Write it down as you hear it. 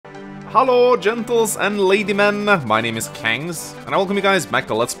Hello, gentles and ladymen, my name is Kangs, and I welcome you guys back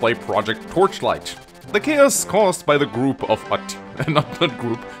to Let's Play Project Torchlight. The chaos caused by the group of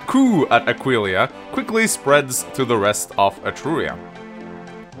coup at Aquilia quickly spreads to the rest of Etruria.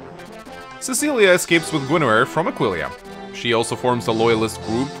 Cecilia escapes with Guinevere from Aquilia. She also forms a loyalist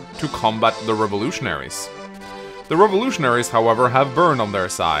group to combat the revolutionaries. The revolutionaries, however, have Byrne on their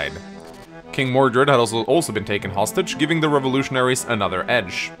side. King Mordred had also been taken hostage, giving the revolutionaries another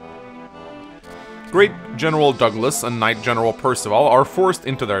edge. Great General Douglas and Knight General Percival are forced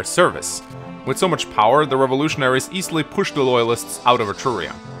into their service. With so much power, the revolutionaries easily push the loyalists out of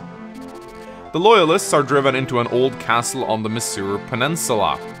Etruria. The loyalists are driven into an old castle on the Missouri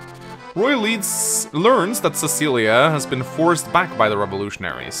Peninsula. Roy learns that Cecilia has been forced back by the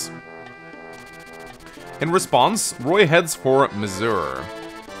revolutionaries. In response, Roy heads for Missouri.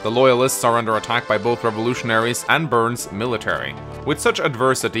 The Loyalists are under attack by both revolutionaries and Byrne's military. With such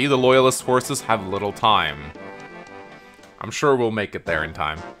adversity, the Loyalist forces have little time. I'm sure we'll make it there in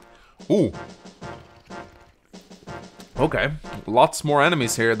time. Ooh. Okay, lots more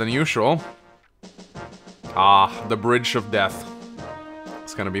enemies here than usual. Ah, the Bridge of Death.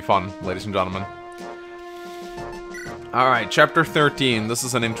 It's gonna be fun, ladies and gentlemen. Alright, chapter 13. This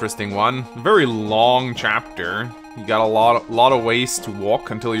is an interesting one. Very long chapter. You got a lot of ways to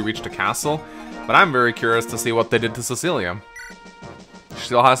walk until you reach the castle. But I'm very curious to see what they did to Cecilia. She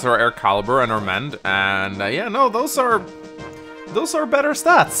still has her air caliber and her mend, and yeah, no, those are better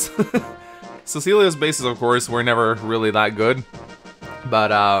stats. Cecilia's bases, of course, were never really that good.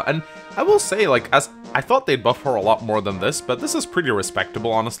 But and I will say, like, as I thought they'd buff her a lot more than this, but this is pretty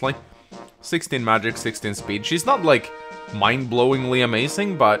respectable, honestly. 16 magic, 16 speed. She's not like mind-blowingly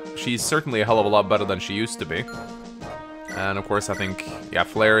amazing, but she's certainly a hell of a lot better than she used to be. And of course, I think, yeah,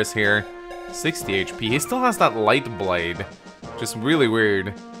 Flare is here. 60 HP. He still has that light blade, which is really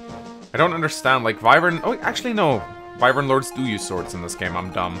weird. I don't understand, like, Wyvern... Oh, actually, no. Wyvern Lords do use swords in this game.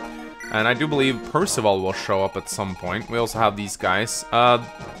 I'm dumb. And I do believe Percival will show up at some point. We also have these guys.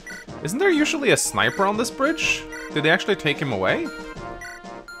 Isn't there usually a sniper on this bridge? Did they actually take him away?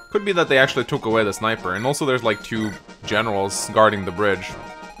 Could be that they actually took away the sniper. And also there's, like, 2 generals guarding the bridge.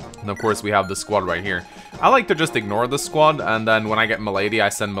 And of course, we have the squad right here. I like to just ignore the squad, and then when I get Melady, I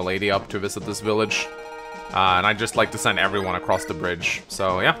send Melady up to visit this village. And I just like to send everyone across the bridge.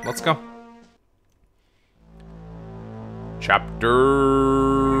 So, yeah, let's go.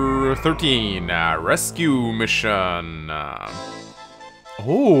 Chapter 13, Rescue Mission.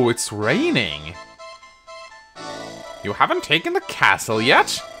 Oh, it's raining. You haven't taken the castle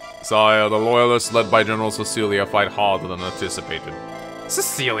yet? Sire, the Loyalists led by General Cecilia fight harder than anticipated.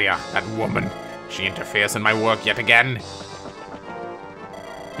 Cecilia, that woman. She interferes in my work yet again.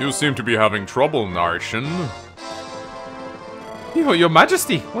 You seem to be having trouble, Narshan. Your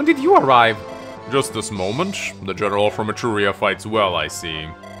Majesty, when did you arrive? Just this moment. The General from Etruria fights well, I see.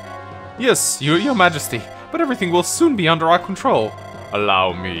 Yes, your Majesty, but everything will soon be under our control.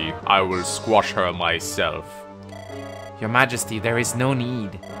 Allow me, I will squash her myself. Your Majesty, there is no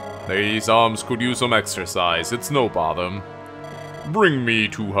need. These arms could use some exercise, it's no bother. Bring me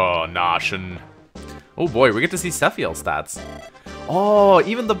to her, Narshan. Oh boy, we get to see Sephiel stats. Oh,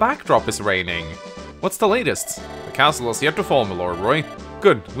 even the backdrop is raining. What's the latest? The castle is yet to fall, my Lord Roy.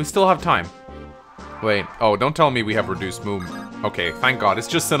 Good, we still have time. Wait, oh, don't tell me we have reduced movement. Okay, thank God, it's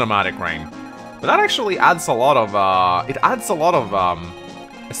just cinematic rain. But that actually adds a lot of,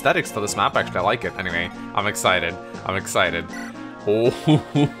 aesthetics to this map, actually, I like it. Anyway, I'm excited. I'm excited. Oh,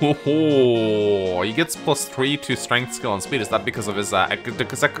 he gets +3 to strength, skill, and speed. Is that because of his,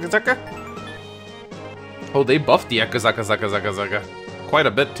 Oh, they buffed the Ekazaka quite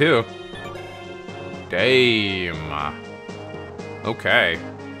a bit, too. Damn. Okay.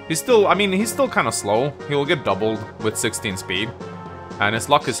 He's still, I mean, he's still kind of slow. He'll get doubled with 16 speed. And his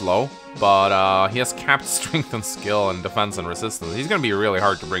luck is low, but he has capped strength and skill and defense and resistance. He's gonna be really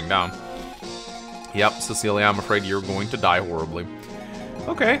hard to bring down. Yep, Cecilia, I'm afraid you're going to die horribly.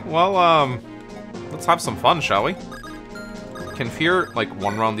 Okay, well, let's have some fun, shall we? Can Fear, like,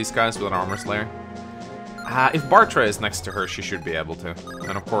 one-round these guys with an Armor Slayer? If Bartra is next to her, she should be able to.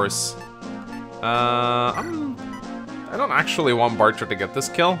 And of course, I don't actually want Bartra to get this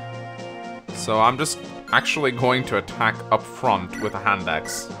kill. So I'm just actually going to attack up front with a hand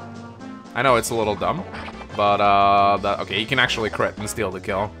axe. I know it's a little dumb, but okay, he can actually crit and steal the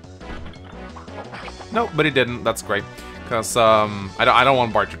kill. Nope, but he didn't. That's great, because I don't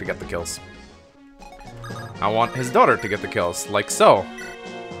want Bartra to get the kills. I want his daughter to get the kills, like so.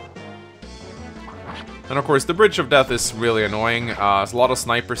 And of course, the Bridge of Death is really annoying. There's a lot of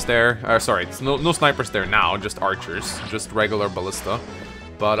snipers there. Sorry, it's no snipers there now, just archers, just regular ballista.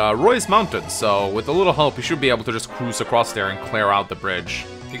 But Roy's mounted, so with a little help, he should be able to just cruise across there and clear out the bridge.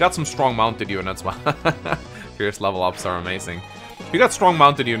 You got some strong mounted units. Fierce level ups are amazing. If you got strong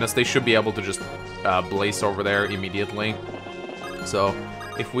mounted units, they should be able to just blaze over there immediately. So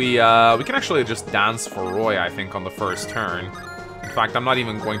if we can actually just dance for Roy, I think, on the first turn. In fact, I'm not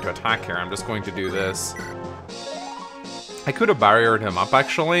even going to attack here. I'm just going to do this. I could have barriered him up,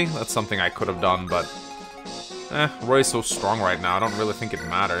 actually. That's something I could have done, but Roy's so strong right now. I don't really think it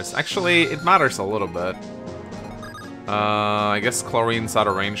matters. Actually, it matters a little bit. I guess Chlorine's out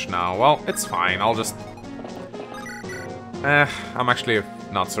of range now. Well, it's fine. I'll just... I'm actually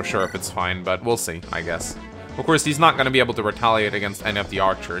not so sure if it's fine, but we'll see, I guess. Of course, he's not going to be able to retaliate against any of the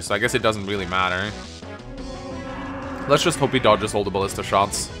archers, so I guess it doesn't really matter. Let's just hope he dodges all the ballista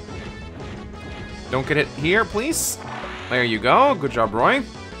shots. Don't get hit here, please. There you go. Good job, Roy.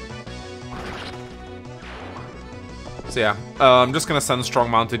 So yeah, I'm just gonna send strong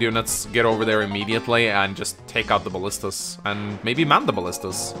mounted units, get over there immediately, and just take out the ballistas. And maybe man the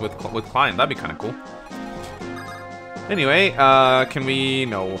ballistas with Klein. That'd be kind of cool. Anyway, can we...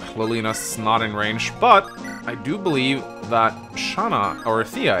 No, Lilina's not in range, but I do believe that Shanna, or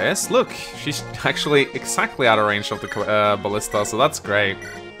Thea is. Look, she's actually exactly out of range of the ballista, so that's great.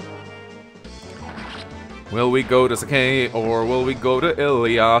 Will we go to Sake, or will we go to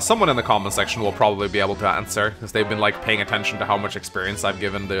Ilya? Someone in the comment section will probably be able to answer, because they've been, like, paying attention to how much experience I've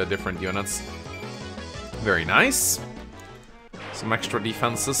given the different units. Very nice. Some extra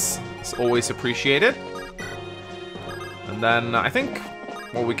defenses is always appreciated. And then I think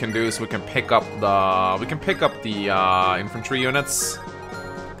what we can do is we can pick up the infantry units.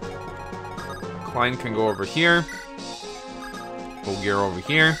 Klein can go over here. Ogier over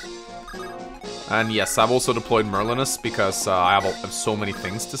here. And yes, I've also deployed Merlinus because I have so many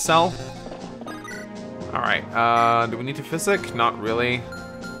things to sell. Alright, do we need to physic? Not really.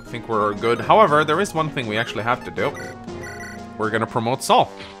 I think we're good. However, there is one thing we actually have to do. We're gonna promote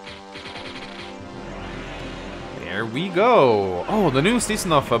Saul. There we go. Oh, the new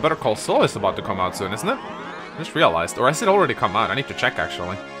season of Better Call Saul is about to come out soon, isn't it? I just realized. Or has it already come out? I need to check,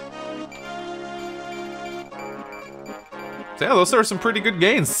 actually. So yeah, those are some pretty good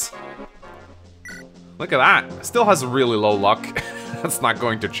gains. Look at that. Still has really low luck. That's not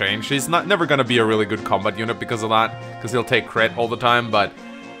going to change. He's never going to be a really good combat unit because of that. Because he'll take crit all the time, but...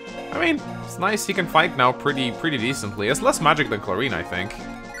 I mean, it's nice he can fight now pretty decently. He has less magic than Chlorine, I think.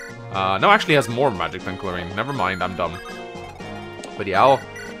 No, actually he has more magic than Chlorine. Never mind, I'm dumb. But yeah,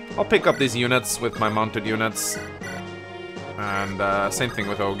 I'll pick up these units with my mounted units. And same thing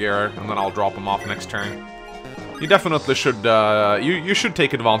with Ogier, and then I'll drop them off next turn. You definitely should, you should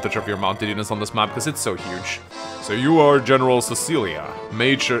take advantage of your mounted units on this map, because it's so huge. So you are General Cecilia,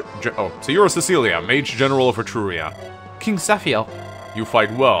 so you're Cecilia, Mage General of Etruria. King Saphiel. You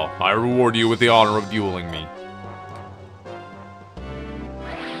fight well. I reward you with the honor of dueling me.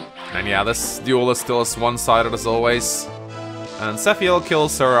 And yeah, this duel is still as one-sided as always. And Saphiel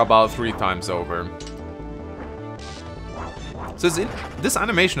kills her about 3 times over. So this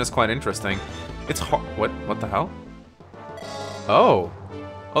animation is quite interesting. It's hard. What the hell? Oh,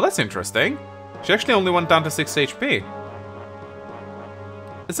 that's interesting. She actually only went down to 6 HP.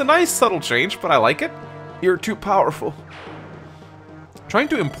 It's a nice subtle change, but I like it. You're too powerful. Trying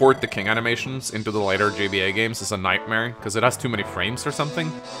to import the king animations into the later JBA games is a nightmare, because it has too many frames or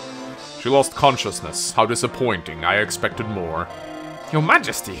something. She lost consciousness. How disappointing. I expected more. Your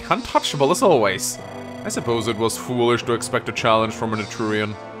Majesty, untouchable as always. I suppose it was foolish to expect a challenge from an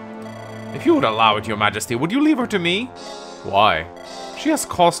Etrurian. If you would allow it, Your Majesty, would you leave her to me? Why? She has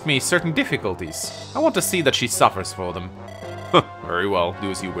caused me certain difficulties. I want to see that she suffers for them. Very well,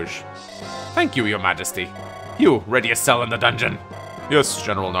 do as you wish. Thank you, Your Majesty. You, ready as cell in the dungeon? Yes,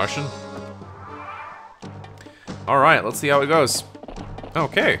 General Narshan. Alright, let's see how it goes.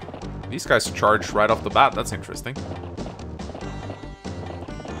 Okay. These guys charge right off the bat, that's interesting.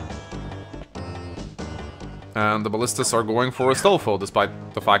 And the ballistas are going for Astolfo,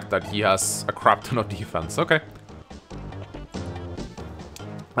 despite the fact that he has a crap ton of defense. Okay.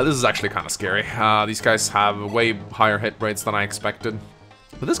 This is actually kind of scary. These guys have way higher hit rates than I expected.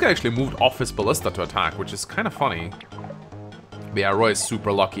 But this guy actually moved off his ballista to attack, which is kind of funny. But yeah, Roy is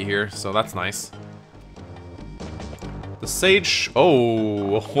super lucky here, so that's nice. The Sage...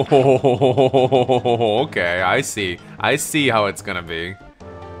 Oh! Okay, I see. I see how it's gonna be.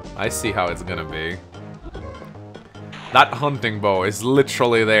 I see how it's gonna be. That hunting bow is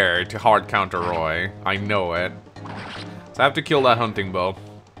literally there to hard counter Roy. I know it. So I have to kill that hunting bow.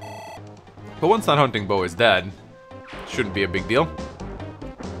 But once that hunting bow is dead, shouldn't be a big deal.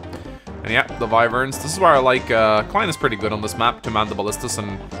 And yeah, the Wyverns. This is where I like, Klein is pretty good on this map to man the Ballistas,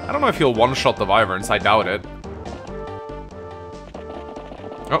 and I don't know if he'll one-shot the Wyverns, I doubt it.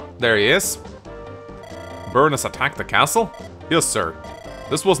 Oh, there he is. Burn has attacked the castle? Yes, sir.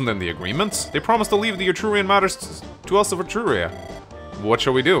 This wasn't in the agreement. They promised to leave the Etrurian matters to us of Etruria. What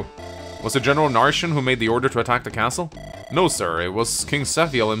shall we do? Was it General Narshan who made the order to attack the castle? No, sir, it was King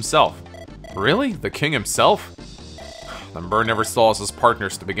Sethiel himself. Really? The king himself? Then Burn never saw us as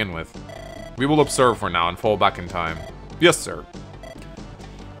partners to begin with. We will observe for now and fall back in time. Yes, sir.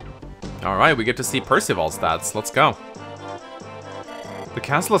 Alright, we get to see Percival's stats. Let's go. The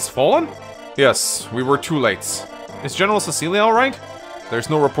castle has fallen? Yes, we were too late. Is General Cecilia alright? There's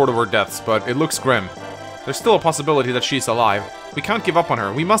no report of her deaths, but it looks grim. There's still a possibility that she's alive. We can't give up on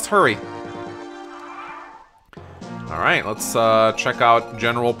her. We must hurry. Alright, let's check out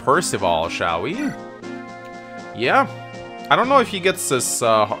General Percival, shall we? Yeah. I don't know if he gets his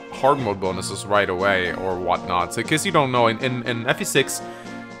hard mode bonuses right away or whatnot. So, in case you don't know, in FE6,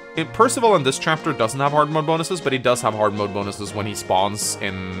 Percival in this chapter doesn't have hard mode bonuses, but he does have hard mode bonuses when he spawns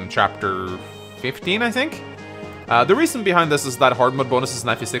in chapter 15, I think? The reason behind this is that hard mode bonuses in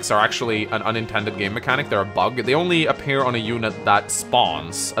FE6 are actually an unintended game mechanic. They're a bug. They only appear on a unit that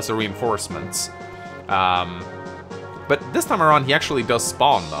spawns as a reinforcement. But this time around, he actually does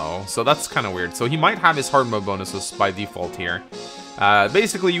spawn, though, so that's kind of weird. So he might have his hard mode bonuses by default here.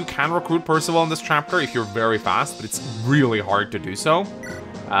 Basically, you can recruit Percival in this chapter if you're very fast, but it's really hard to do so.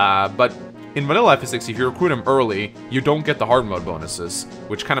 But in vanilla FE6, if you recruit him early, you don't get the hard mode bonuses,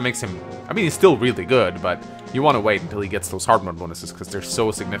 which kind of makes him... I mean, he's still really good, but you want to wait until he gets those hard mode bonuses because they're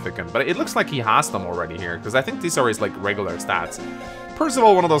so significant. But it looks like he has them already here, because I think these are his, like, regular stats.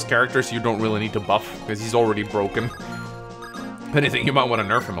 Percival, one of those characters you don't really need to buff, because he's already broken. If anything, you might want to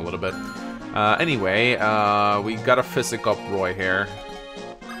nerf him a little bit. Anyway, we gotta physic up Roy here.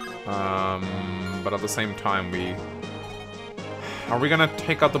 But at the same time, are we gonna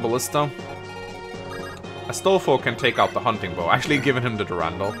take out the Ballista? Astolfo can take out the hunting bow. Actually, giving him the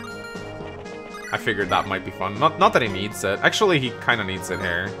Durandal. I figured that might be fun. Not that he needs it. Actually, he kind of needs it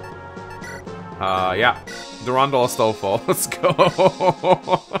here. Yeah. Durandal Astolfo. Let's go.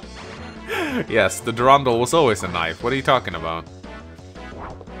 Yes, the Durandal was always a knife. What are you talking about?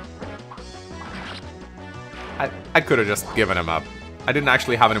 I could have just given him up. I didn't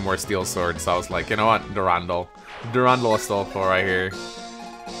actually have any more steel swords, so I was like, you know what? Durandal. Durandal Astolfo right here.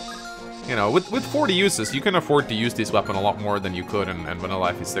 You know, with 40 uses, you can afford to use this weapon a lot more than you could in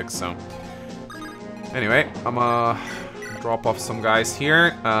vanilla FE6, so... Anyway, I'm gonna drop off some guys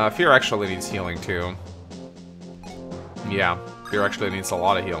here. Fear actually needs healing, too. Yeah, Fear actually needs a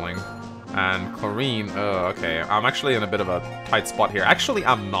lot of healing. And Chlorine, okay, I'm actually in a bit of a tight spot here. Actually,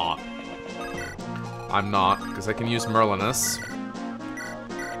 I'm not. I'm not, because I can use Merlinus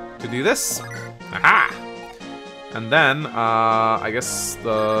to do this. Aha! And then, I guess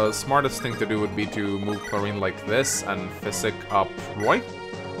the smartest thing to do would be to move Chlorine like this and physic up Roy.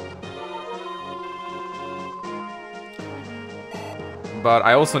 But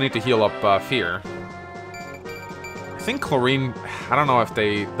I also need to heal up Fear. I think Chlorine, I don't know if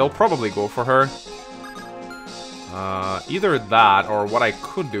they'll probably go for her. Either that or what I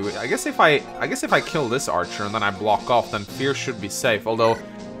could do. I guess if I kill this archer and then I block off, then Fear should be safe. Although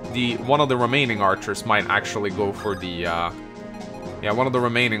one of the remaining archers might actually go for the yeah, one of the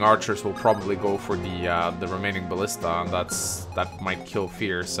remaining archers will probably go for the remaining ballista, and that might kill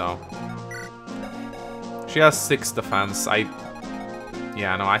Fear. So she has 6 defense.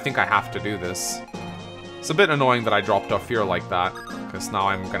 Yeah, no, I think I have to do this. It's a bit annoying that I dropped off Fear like that, because now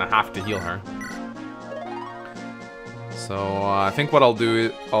I'm gonna have to heal her. So, I think what I'll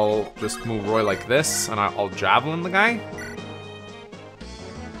do, I'll just move Roy like this, and I'll Javelin the guy.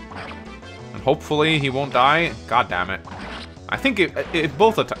 And hopefully he won't die. God damn it. I think if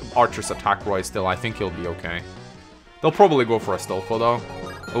both archers attack Roy still, I think he'll be okay. They'll probably go for Astolfo, though.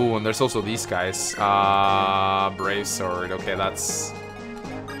 Oh, and there's also these guys. Brave Sword. Okay, that's...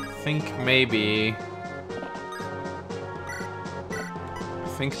 I think maybe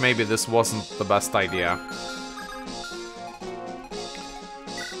this wasn't the best idea.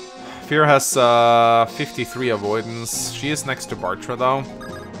 Fear has 53 avoidance. She is next to Bartra, though.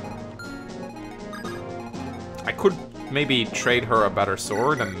 I could maybe trade her a better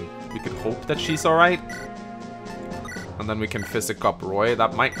sword, and we could hope that she's alright. And then we can physic up Roy.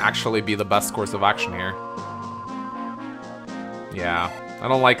 That might actually be the best course of action here. Yeah, I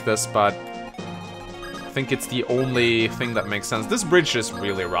don't like this, but I think it's the only thing that makes sense. This bridge is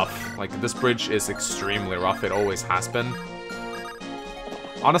really rough. Like, this bridge is extremely rough. It always has been.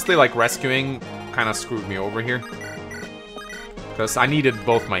 Honestly, like, rescuing kind of screwed me over here. because I needed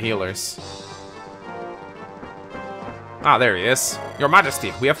both my healers. Ah, there he is. Your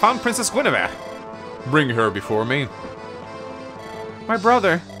Majesty, we have found Princess Guinevere. Bring her before me. My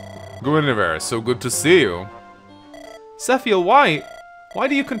brother. Guinevere, so good to see you. Sephiel, why? Why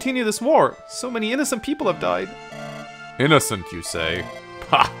do you continue this war? So many innocent people have died. Innocent, you say?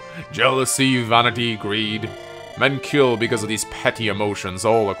 Ha! Jealousy, vanity, greed. Men kill because of these petty emotions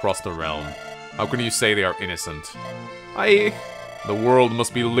all across the realm. How can you say they are innocent? The world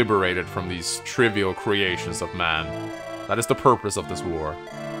must be liberated from these trivial creations of man. That is the purpose of this war.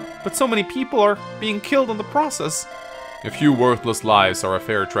 But so many people are being killed in the process. A few worthless lives are a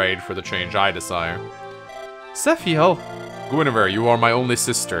fair trade for the change I desire. Sephiel! Guinevere, you are my only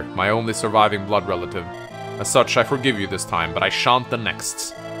sister, my only surviving blood relative. As such, I forgive you this time, but I shan't the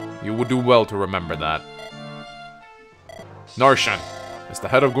next. You would do well to remember that. Narshan, is the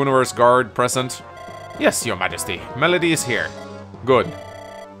head of Guinevere's guard present? Yes, your majesty. Melady is here. Good.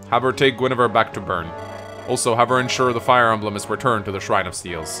 Have her take Guinevere back to Bern. Also, have her ensure the Fire Emblem is returned to the Shrine of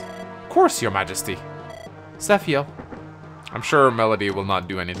Seals. Of course, your majesty. Sephiel. I'm sure Melody will not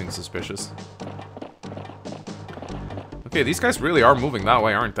do anything suspicious. Okay, these guys really are moving that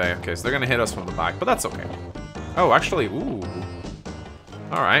way, aren't they? Okay, so they're gonna hit us from the back, but that's okay. Oh, actually, ooh.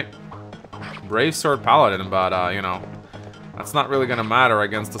 Alright. Brave Sword Paladin, but, you know, that's not really gonna matter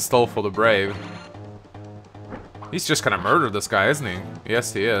against the Stolfo the Brave. He's just gonna murder this guy, isn't he?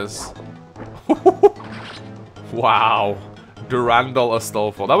 Yes, he is. Wow. Durandal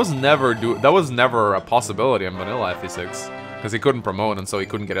Astolfo. That was never a possibility in vanilla FE6. Because he couldn't promote, and so he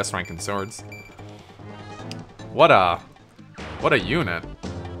couldn't get S rank in swords. What a unit.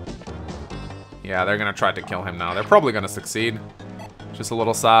 Yeah, they're gonna try to kill him now. They're probably gonna succeed. Just a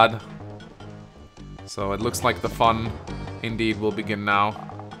little sad. So it looks like the fun indeed will begin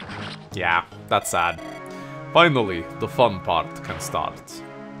now. Yeah, that's sad. Finally, the fun part can start.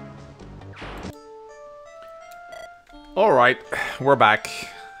 Alright, we're back.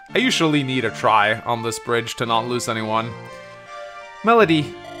 I usually need a try on this bridge to not lose anyone.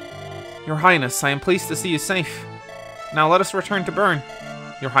 Melody, Your Highness, I am pleased to see you safe. Now let us return to Bern.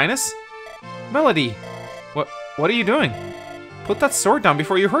 Your Highness? Melody! What are you doing? Put that sword down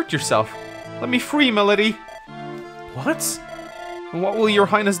before you hurt yourself. Let me free, Melody! What? And what will Your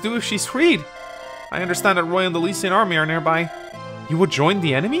Highness do if she's freed? I understand that Roy and the Lycian army are nearby. You would join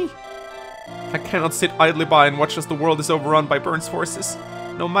the enemy? I cannot sit idly by and watch as the world is overrun by Bern's forces.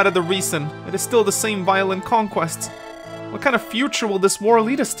 No matter the reason, it is still the same violent conquests. What kind of future will this war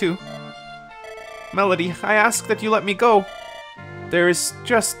lead us to? Melody, I ask that you let me go. There is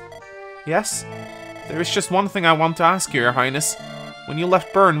just... Yes? There is just one thing I want to ask you, Your Highness. When you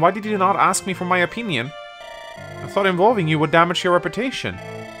left Bern, why did you not ask me for my opinion? I thought involving you would damage your reputation.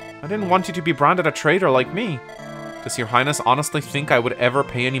 I didn't want you to be branded a traitor like me. Does Your Highness honestly think I would ever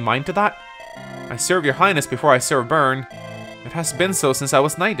pay any mind to that? I serve Your Highness before I serve Bern. It has been so since I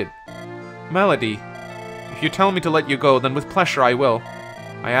was knighted. Melody, if you tell me to let you go, then with pleasure I will.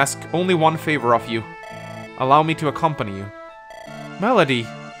 I ask only one favor of you. Allow me to accompany you. Melody,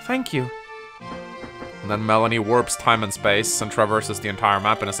 thank you. And then Melanie warps time and space and traverses the entire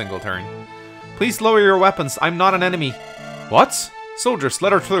map in a single turn. Please lower your weapons, I'm not an enemy. What? Soldiers,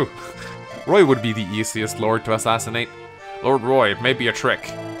 let her through. Roy would be the easiest lord to assassinate. Lord Roy, it may be a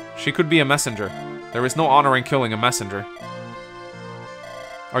trick. She could be a messenger. There is no honor in killing a messenger.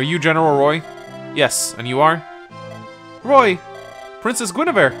 Are you General Roy? Yes, and you are? Roy! Princess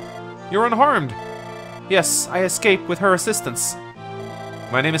Guinevere! You're unharmed! Yes, I escaped with her assistance.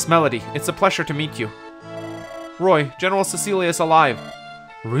 My name is Melody. It's a pleasure to meet you. Roy, General Cecilia is alive.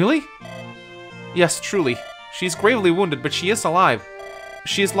 Really? Yes, truly. She's gravely wounded, but she is alive.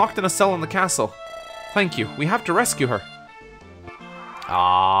 She is locked in a cell in the castle. Thank you. We have to rescue her.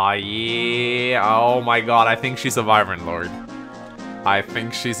 Ah, yeah. Oh my god, I think she's a Wyvern Lord. I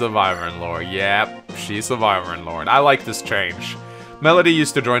think she's a Wyvern Lord. Yep, she's a Wyvern Lord. I like this change. Melody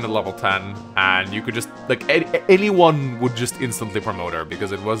used to join at level 10, and you could just, like, anyone would just instantly promote her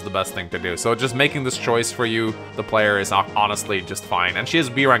because it was the best thing to do. So just making this choice for you, the player, is honestly just fine. And she has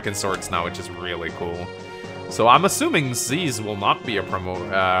B rank in swords now, which is really cool. So I'm assuming Z's will not be a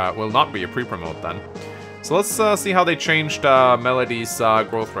pre-promote then. So let's see how they changed Melody's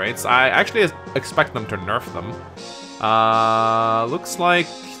growth rates. I actually expect them to nerf them. Looks like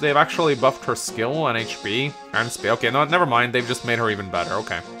they've actually buffed her skill and HP and speed. Okay, no, never mind. They've just made her even better.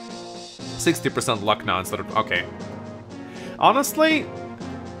 Okay. 60% luck now instead of... Okay. Honestly,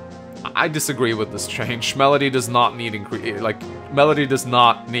 I disagree with this change. Melody does not need Melody does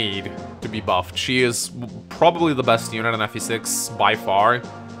not need to be buffed. She is probably the best unit in FE6 by far.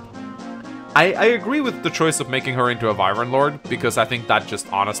 I agree with the choice of making her into a Wyvern Lord, because I think that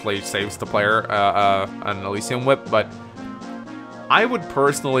just honestly saves the player an Elysium Whip, but I would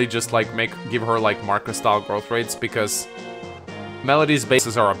personally just like give her like Marcus-style growth rates, because Melody's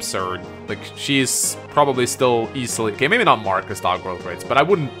bases are absurd. Like, she's probably still easily... Okay, maybe not Marcus-style growth rates, but I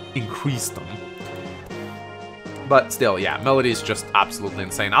wouldn't increase them. But still, yeah, Melody's just absolutely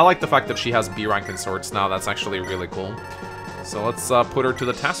insane. I like the fact that she has B rank in swords now. That's actually really cool. So let's put her to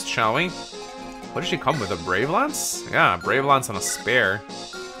the test, shall we? What did she come with? A Brave Lance? Yeah, Brave Lance and a spare.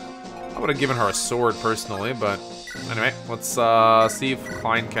 I would have given her a sword personally, but anyway, let's see if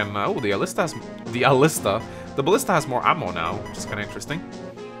Klein can... oh, the Alista has... The Ballista has more ammo now, which is kind of interesting.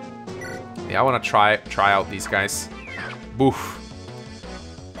 Yeah, I want to try out these guys. Boof.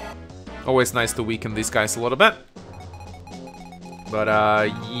 Always nice to weaken these guys a little bit. But,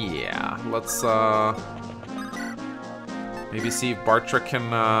 yeah. Let's, maybe see if Bartra can,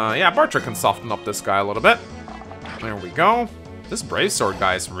 yeah, Bartra can soften up this guy a little bit. There we go. This Brave Sword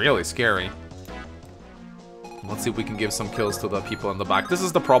guy is really scary. Let's see if we can give some kills to the people in the back. This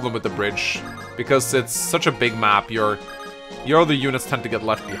is the problem with the bridge. Because it's such a big map, your other units tend to get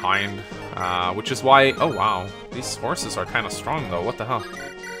left behind. Which is why... oh, wow. These horses are kind of strong, though. What the hell?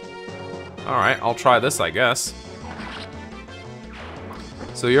 Alright, I'll try this, I guess.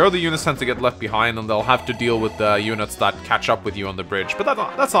 So your other units tend to get left behind, and they'll have to deal with the units that catch up with you on the bridge. But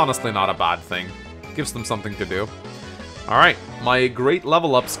that's honestly not a bad thing. Gives them something to do. Alright, my great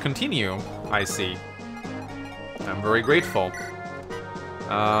level ups continue, I see. I'm very grateful.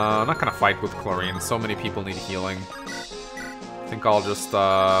 I'm not gonna fight with Chlorine. So many people need healing. I think I'll just,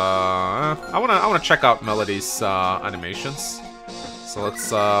 I wanna check out Melody's, animations. So let's,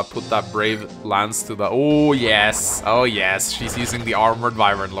 put that Brave Lance to the... oh, yes! Oh, yes! She's using the Armored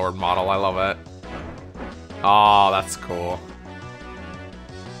Wyvern Lord model. I love it. Oh, that's cool.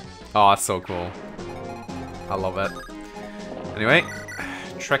 Oh, that's so cool. I love it. Anyway,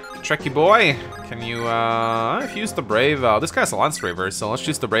 Trekkie boy, can you, if you use the Brave, this guy's a Lance Raver, so let's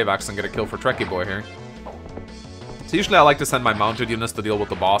use the Brave Axe and get a kill for Trekkie boy here. So usually I like to send my mounted units to deal with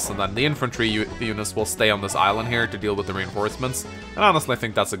the boss, and then the infantry units will stay on this island here to deal with the reinforcements. And honestly, I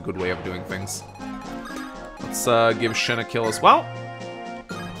think that's a good way of doing things. Let's give Shin a kill as well.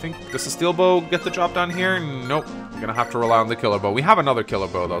 I think, does the steel bow get the job done here? Nope. Gonna have to rely on the killer bow. We have another killer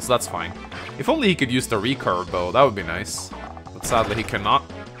bow though, so that's fine. If only he could use the recurve bow, that would be nice. But sadly he cannot.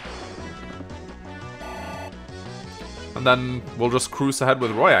 And then we'll just cruise ahead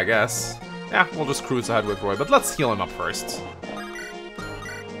with Roy, I guess. Yeah, we'll just cruise ahead with Roy, but let's heal him up first.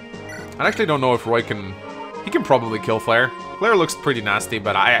 I actually don't know if Roy can... he can probably kill Flare. Flare looks pretty nasty,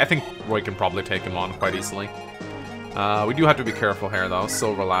 but I think Roy can probably take him on quite easily. We do have to be careful here, though.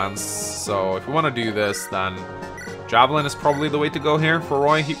 Silver Lance. So if we want to do this, then Javelin is probably the way to go here for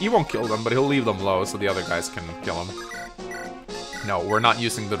Roy. He won't kill them, but he'll leave them low so the other guys can kill him. No, we're not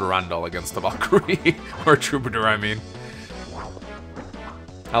using the Durandal against the Valkyrie. Or Troubadour, I mean.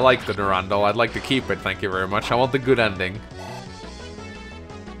 I like the Durandal. I'd like to keep it, thank you very much. I want the good ending.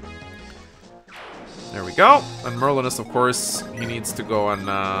 There we go. And Merlinus, of course, he needs to go and,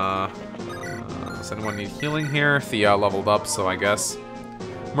 does anyone need healing here? Thea leveled up, so I guess.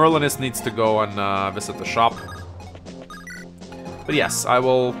 Merlinus needs to go and visit the shop. But yes, I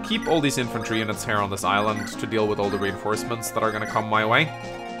will keep all these infantry units here on this island to deal with all the reinforcements that are going to come my way,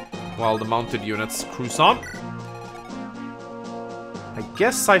 while the mounted units cruise on. I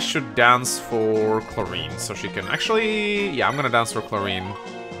guess I should dance for Chlorine, so she can actually... yeah, I'm gonna dance for Chlorine.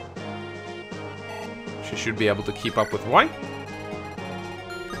 She should be able to keep up with Roy.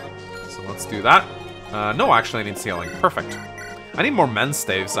 So let's do that. No, actually I need healing. Perfect. I need more men's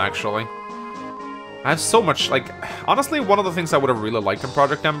staves, actually. I have so much, like... honestly, one of the things I would have really liked in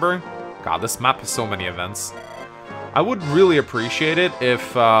Project Ember... God, this map has so many events. I would really appreciate it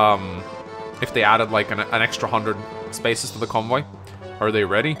if they added, like, an extra 100 spaces to the convoy. Are they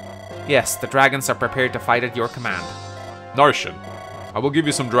ready? Yes, the dragons are prepared to fight at your command. Narshin, I will give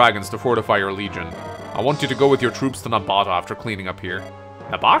you some dragons to fortify your legion. I want you to go with your troops to Nabata after cleaning up here.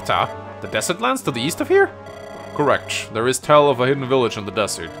 Nabata? The desert lands to the east of here? Correct. There is tell of a hidden village in the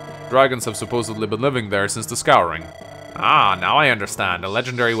desert. Dragons have supposedly been living there since the Scouring. Ah, now I understand. A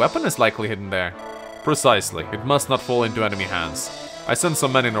legendary weapon is likely hidden there. Precisely. It must not fall into enemy hands. I sent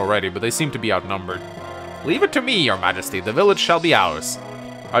some men in already, but they seem to be outnumbered. Leave it to me, your majesty. The village shall be ours.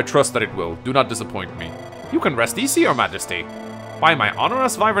 I trust that it will. Do not disappoint me. You can rest easy, your majesty. By my honor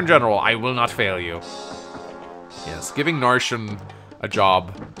as Wyvern General, I will not fail you. Yes, giving Narshan a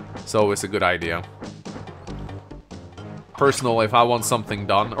job is always a good idea. personal, if I want something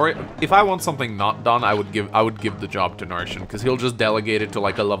done, or if I want something not done, I would give the job to Narshan, because he'll just delegate it to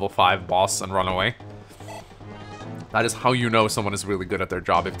like a level 5 boss and run away. That is how you know someone is really good at their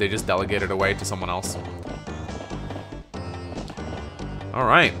job, if they just delegate it away to someone else.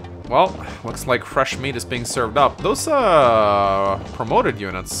 Alright, well, looks like fresh meat is being served up. Those promoted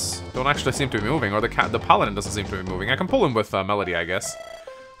units don't actually seem to be moving, or the paladin doesn't seem to be moving. I can pull him with Melody, I guess.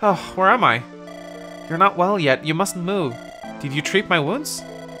 Oh, where am I? You're not well yet, you mustn't move. Did you treat my wounds?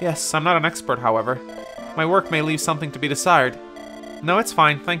 Yes, I'm not an expert, however. My work may leave something to be desired. No, it's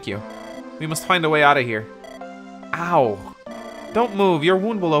fine, thank you. We must find a way out of here. Ow. Don't move, your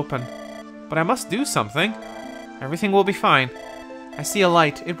wound will open. But I must do something. Everything will be fine. I see a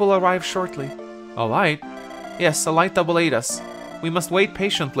light, it will arrive shortly. A light? Yes, a light that will aid us. We must wait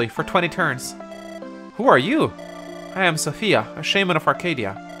patiently for 20 turns. Who are you? I am Sophia, a shaman of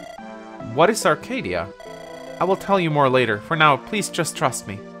Arcadia. What is Arcadia? I will tell you more later. For now, please just trust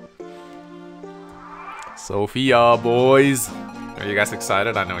me. Sophia, boys. Are you guys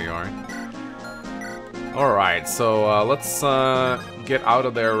excited? I know you are. Alright, so let's get out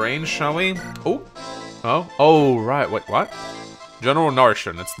of their range, shall we? Oh. Oh, right. Wait, what? General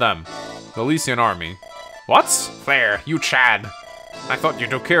Narshan, it's them. The Elysian army. What? Fair, you Chad. I thought you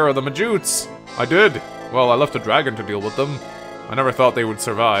took care of the Majutes. I did. Well, I left a dragon to deal with them. I never thought they would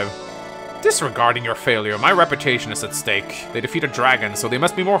survive. Disregarding your failure, my reputation is at stake. They defeated dragons, so they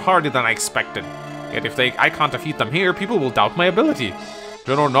must be more hardy than I expected. Yet if I can't defeat them here, people will doubt my ability.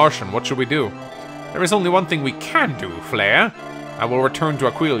 General Narshan, what should we do? There is only one thing we can do, Flair. I will return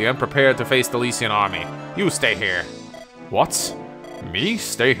to Aquilia and prepare to face the Elysian army. You stay here. What? Me?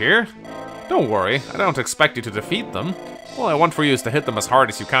 Stay here? Don't worry, I don't expect you to defeat them. All I want for you is to hit them as hard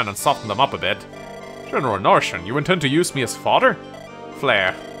as you can and soften them up a bit. General Narshan, you intend to use me as fodder?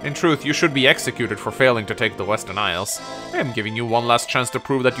 Flair, in truth, you should be executed for failing to take the Western Isles. I am giving you one last chance to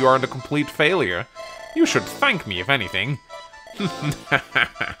prove that you aren't a complete failure. You should thank me, if anything.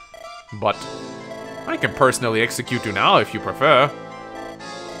 But I can personally execute you now, if you prefer.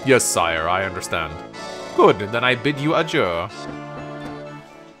 Yes, sire, I understand. Good, then I bid you adieu. Oh,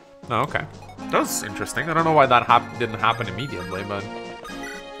 okay. That was interesting. I don't know why that didn't happen immediately, but...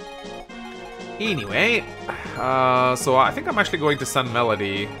 Anyway, so I think I'm actually going to send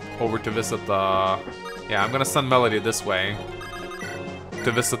Melody over to visit the... Yeah, I'm gonna send Melody this way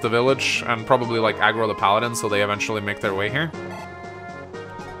to visit the village and probably, like, aggro the paladin so they eventually make their way here.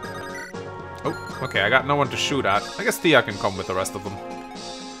 Oh, okay, I got no one to shoot at. I guess Thea can come with the rest of them.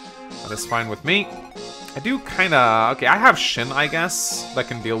 That is fine with me. I do kinda... Okay, I have Shin, I guess, that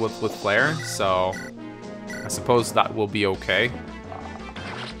can deal with Flare, so... I suppose that will be okay.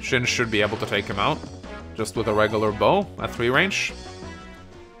 Shin should be able to take him out, just with a regular bow at 3 range.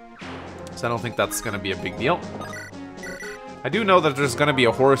 So I don't think that's gonna be a big deal. I do know that there's gonna be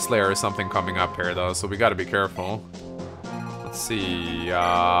a horse lair or something coming up here, though, so we gotta be careful. Let's see,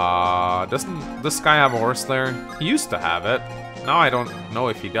 doesn't this guy have a horse lair? He used to have it. Now I don't know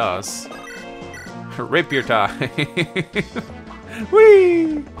if he does. Rapier tie.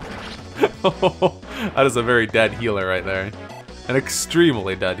 Whee! That is a very dead healer right there. An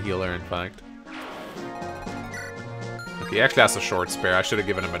extremely dead healer, in fact. Okay, he actually has a short spear. I should have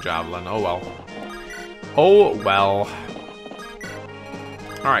given him a javelin. Oh well. Oh well.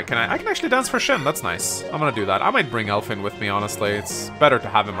 Alright, I can actually dance for Shin. That's nice. I'm gonna do that. I might bring Elfin with me, honestly. It's better to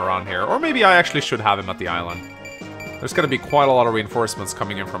have him around here. Or maybe I actually should have him at the island. There's gonna be quite a lot of reinforcements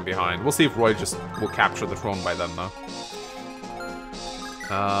coming in from behind. We'll see if Roy just will capture the throne by then, though.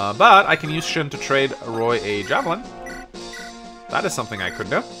 But I can use Shin to trade Roy a javelin. That is something I could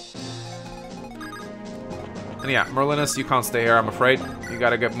do. And yeah, Merlinus, you can't stay here, I'm afraid. You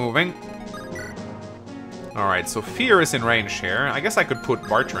gotta get moving. Alright, so Fear is in range here. I guess I could put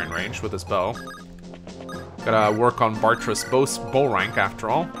Bartra in range with his bow. Gotta work on Bartra's bow rank, after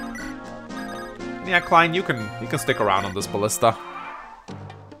all. And yeah, Klein, you can stick around on this ballista.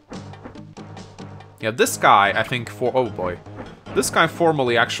 Yeah, this guy, I think, oh boy. This guy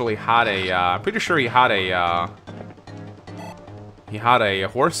formerly actually had a, I'm pretty sure he had a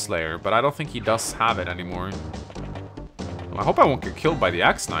horse slayer, but I don't think he does have it anymore. Well, I hope I won't get killed by the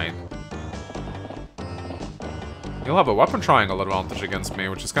Axe Knight. He'll have a weapon triangle advantage against me,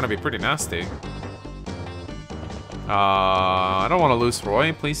 which is gonna be pretty nasty. I don't want to lose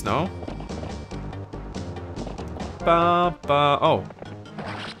Roy, please no. Oh.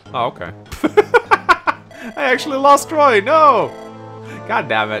 Oh, okay. I actually lost Roy, no! God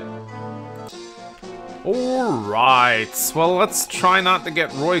damn it. Alright, well, let's try not to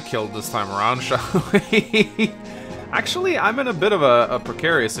get Roy killed this time around, shall we? Actually, I'm in a bit of a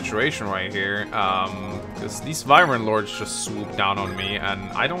precarious situation right here. Because these Vyvern Lords just swoop down on me,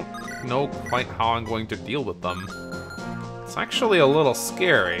 and I don't know quite how I'm going to deal with them. It's actually a little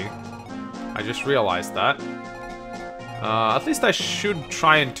scary. I just realized that. At least I should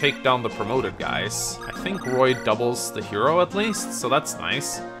try and take down the promoted guys. I think Roy doubles the hero at least, so that's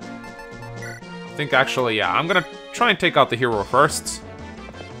nice. I think actually, yeah, I'm gonna try and take out the hero first.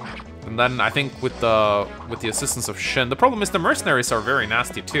 And then I think with the assistance of Shin. The problem is the mercenaries are very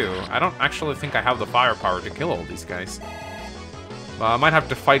nasty too. I don't actually think I have the firepower to kill all these guys. I might have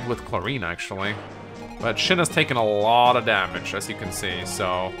to fight with Clarine actually. But Shin has taken a lot of damage, as you can see,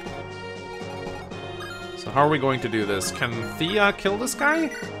 so... So how are we going to do this? Can Thea kill this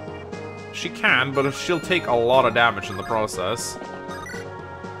guy? She can, but she'll take a lot of damage in the process.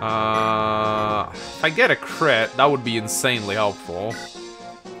 If I get a crit, that would be insanely helpful.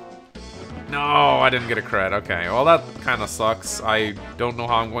 No, I didn't get a crit. Okay, well that kind of sucks. I don't know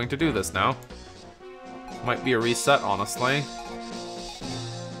how I'm going to do this now. Might be a reset, honestly.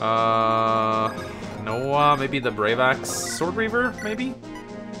 Noah, maybe the Brave Axe Sword Reaver, maybe?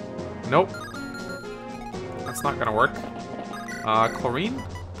 Nope. That's not gonna work. Clarine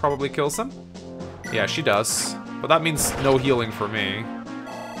probably kills him. Yeah, she does. But that means no healing for me.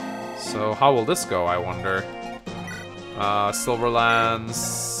 So how will this go, I wonder?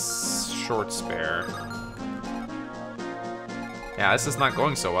 Silverlands... Short Spare. Yeah, this is not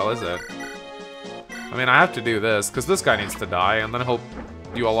going so well, is it? I mean, I have to do this, because this guy needs to die, and then he'll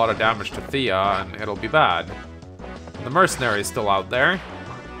do a lot of damage to Thea, and it'll be bad. The mercenary is still out there.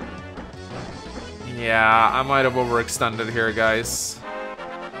 Yeah, I might have overextended here, guys.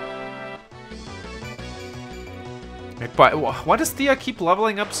 But why does Thea keep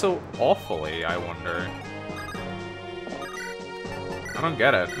leveling up so awfully, I wonder? I don't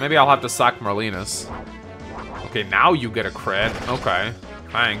get it. Maybe I'll have to sack Marlenus. Okay, now you get a crit. Okay,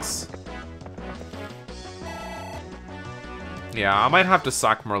 thanks. Yeah, I might have to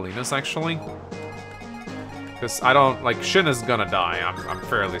sack Marlenus, actually. Because I don't... Like, Shin is gonna die, I'm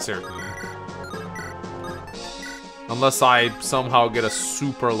fairly certain. Unless I somehow get a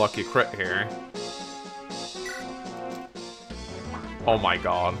super lucky crit here. Oh my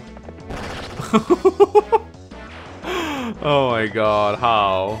god. Oh my god,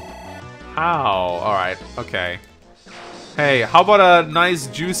 how? How? Alright, okay. Hey, how about a nice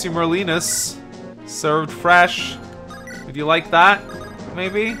juicy Marlenus? Served fresh. Would you like that?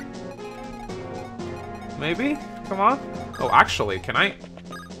 Maybe? Maybe? Come on. Oh, actually, can I...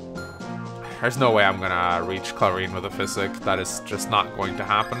 There's no way I'm gonna reach Clarine with a Physic. That is just not going to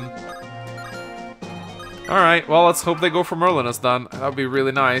happen. Alright, well, let's hope they go for Marlenus then. That would be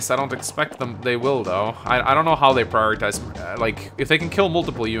really nice. I don't expect they will, though. I don't know how they prioritize, like, if they can kill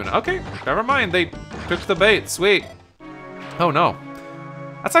multiple units. Okay, never mind, they took the bait. Sweet. Oh, no.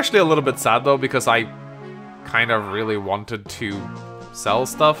 That's actually a little bit sad, though, because I kind of really wanted to sell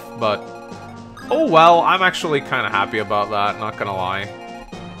stuff, but... Oh, well, I'm actually kind of happy about that, not gonna lie.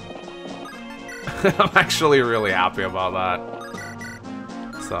 I'm actually really happy about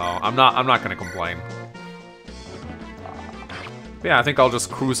that. So, I'm not gonna complain. But yeah, I think I'll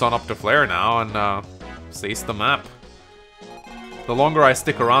just cruise on up to Flare now and seize the map. The longer I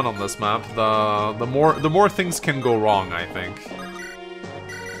stick around on this map, the more things can go wrong, I think.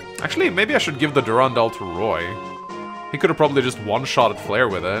 Actually, maybe I should give the Durandal to Roy. He could have probably just one-shotted Flare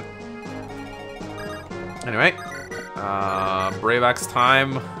with it. Anyway, Brave Axe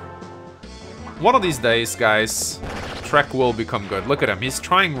time. One of these days, guys, Trek will become good. Look at him, he's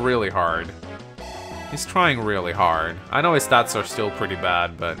trying really hard. He's trying really hard. I know his stats are still pretty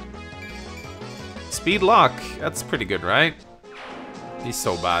bad, but... Speed Luck, that's pretty good, right? He's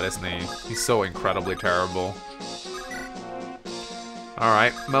so bad, isn't he? He's so incredibly terrible.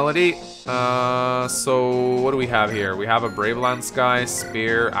 Alright, Melody. So what do we have here? We have a Brave Lance guy,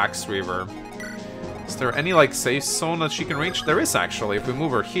 Spear, Axe Reaver. Is there any, like, safe zone that she can reach? There is, actually. If we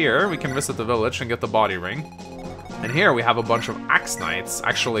move her here, we can visit the village and get the body ring. And here we have a bunch of Axe Knights.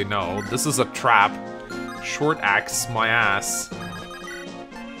 Actually, no. This is a trap. Short Axe, my ass.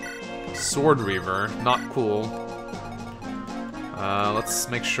 Sword Reaver, not cool. Let's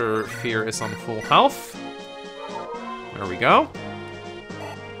make sure Fear is on full health. There we go.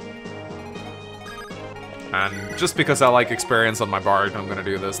 And just because I like experience on my Bard, I'm gonna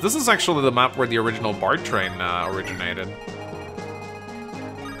do this. This is actually the map where the original Bard train originated.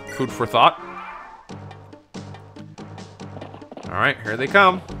 Food for thought. Alright, here they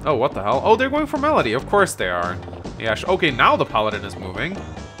come. Oh, what the hell? Oh, they're going for Melody. Of course they are. Yeah, okay, now the Paladin is moving.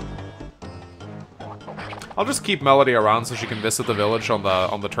 I'll just keep Melody around so she can visit the village on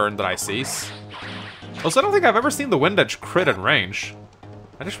the turn that I cease. Also, I don't think I've ever seen the Wind Edge crit in range.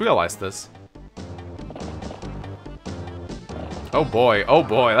 I just realized this. Oh boy,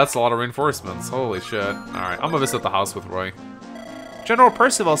 that's a lot of reinforcements. Holy shit. Alright, I'm gonna visit the house with Roy. General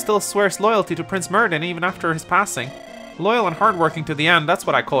Percival still swears loyalty to Prince Merlin even after his passing. Loyal and hardworking to the end, that's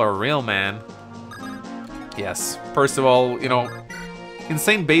what I call a real man. Yes, Percival, you know,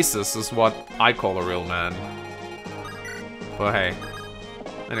 insane basis is what I call a real man. But hey.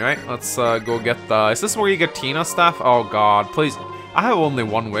 Anyway, let's go get the... Is this where you get Tina stuff? Oh god, please. I have only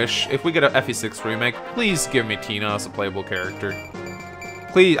one wish. If we get an FE6 remake, please give me Tina as a playable character.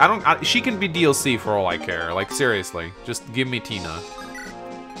 Please, she can be DLC for all I care. Like, seriously. Just give me Tina.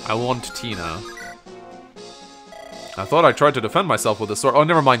 I want Tina. I thought I tried to defend myself with the sword. Oh,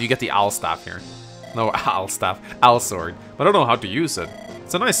 never mind, you get the owl staff here. No, owl staff. Owl sword. But I don't know how to use it.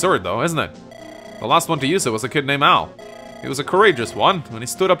 It's a nice sword, though, isn't it? The last one to use it was a kid named Al. He was a courageous one, and he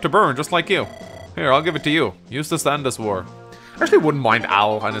stood up to burn, just like you. Here, I'll give it to you. Use this to end this war. I actually wouldn't mind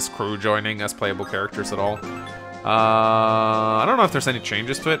Al and his crew joining as playable characters at all. I don't know if there's any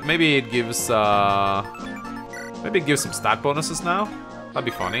changes to it. Maybe it gives, some stat bonuses now. That'd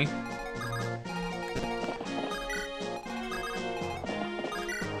be funny.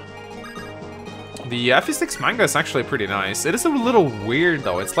 The FE6 manga is actually pretty nice. It is a little weird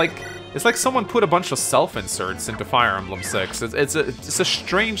though. It's like someone put a bunch of self-inserts into Fire Emblem 6. It's a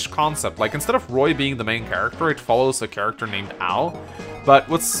strange concept. Like, instead of Roy being the main character, it follows a character named Al. But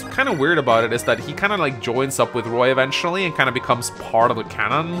what's kind of weird about it is that he kind of like joins up with Roy eventually and kind of becomes part of the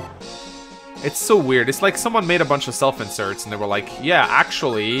canon. It's so weird. It's like someone made a bunch of self-inserts and they were like, yeah,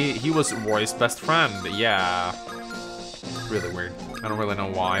 actually, he was Roy's best friend. Yeah. Really weird. I don't really know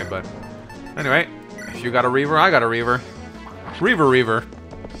why, but... Anyway, if you got a Reaver, I got a Reaver. Reaver.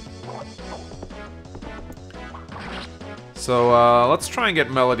 So, let's try and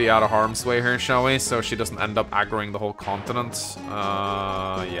get Melody out of harm's way here, shall we? So she doesn't end up aggroing the whole continent.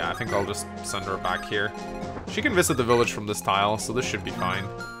 Yeah, I think I'll just send her back here. She can visit the village from this tile, so this should be fine.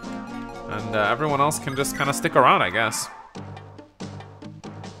 And everyone else can just kind of stick around, I guess.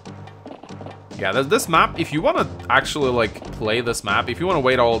 Yeah, this map, if you want to actually, like, play this map, if you want to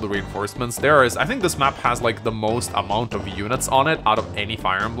wait all the reinforcements, I think this map has, like, the most amount of units on it out of any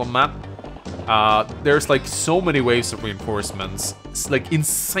Fire Emblem map. There's like so many waves of reinforcements. It's like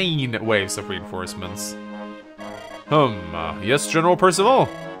insane waves of reinforcements. Yes, General Percival?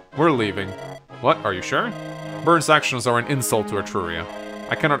 We're leaving. What, are you sure? Burn's actions are an insult to Etruria.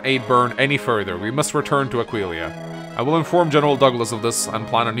 I cannot aid Burn any further. We must return to Aquilia. I will inform General Douglas of this and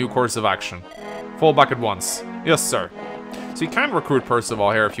plan a new course of action. Fall back at once. Yes, sir. So you can recruit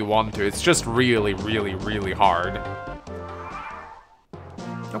Percival here if you want to. It's just really, really, really hard.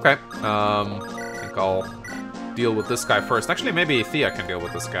 Okay, I think I'll deal with this guy first. Actually, maybe Thea can deal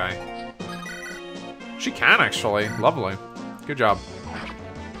with this guy. She can, actually. Lovely. Good job.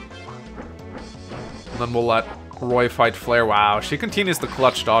 And then we'll let Roy fight Flare. Wow, she continues to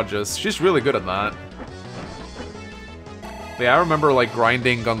clutch dodges. She's really good at that. Yeah, I remember, like,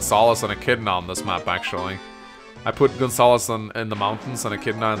 grinding Gonzalez and Echidna on this map, actually. I put Gonzalez in the mountains and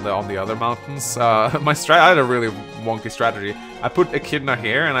Echidna on the other mountains. I had a really wonky strategy. I put Echidna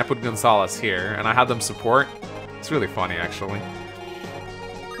here and I put Gonzalez here, and I had them support. It's really funny, actually.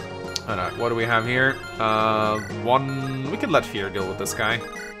 Alright, what do we have here? We can let Fear deal with this guy.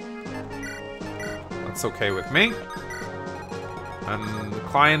 That's okay with me. And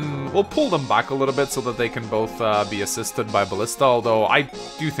Klein, we'll pull them back a little bit so that they can both be assisted by Ballista, although I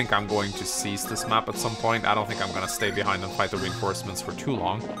do think I'm going to seize this map at some point. I don't think I'm going to stay behind and fight the reinforcements for too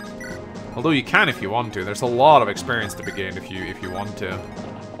long. Although you can if you want to. There's a lot of experience to be gained if you want to.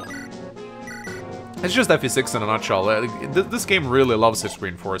 It's just FE6 in a nutshell. This game really loves its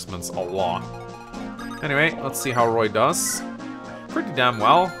reinforcements a lot. Anyway, let's see how Roy does. Pretty damn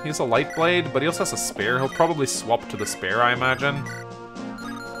well. He has a light blade, but he also has a spear. He'll probably swap to the spear, I imagine.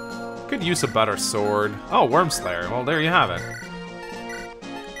 Could use a better sword. Oh, Wormslayer. Well, there you have it.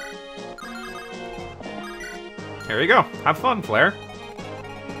 Here you go. Have fun, Flare.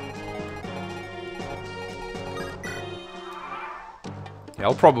 Yeah,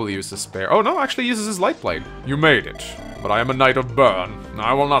 I'll probably use the spear. Oh, no, actually uses his light blade. You made it. But I am a knight of Burn.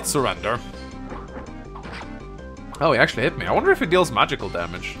 I will not surrender. Oh, he actually hit me. I wonder if he deals magical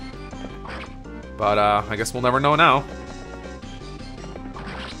damage. But, I guess we'll never know now.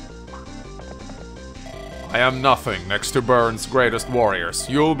 I am nothing next to Burn's greatest warriors.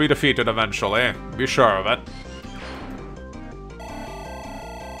 You'll be defeated eventually. Be sure of it.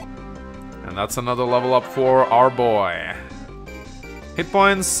 And that's another level up for our boy. Hit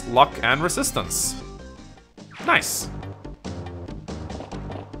points, luck, and resistance. Nice.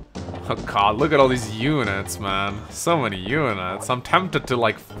 Oh god, look at all these units, man. So many units. I'm tempted to,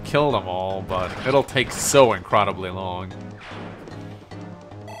 like, kill them all, but it'll take so incredibly long.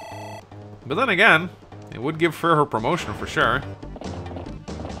 But then again, it would give her promotion for sure.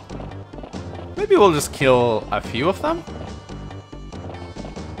 Maybe we'll just kill a few of them?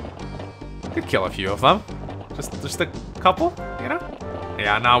 Could kill a few of them. Just a couple, you know?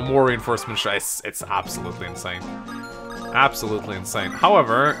 Yeah, now more reinforcement. It's absolutely insane. Absolutely insane.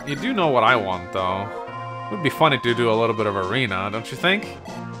 However, you do know what I want, though. It would be funny to do a little bit of arena, don't you think?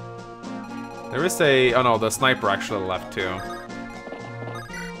 There is a... Oh no, the sniper actually left too.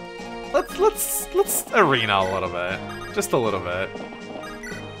 Let's arena a little bit. Just a little bit.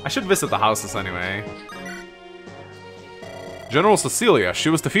 I should visit the houses anyway. General Cecilia, she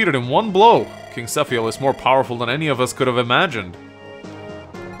was defeated in one blow. King Sephiel is more powerful than any of us could have imagined.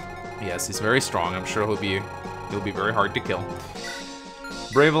 Yes, he's very strong. I'm sure he'll be very hard to kill.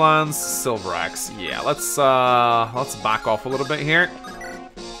 Bravelands, Silver Axe. Yeah, let's back off a little bit here.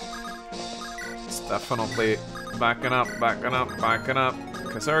 It's definitely backing up,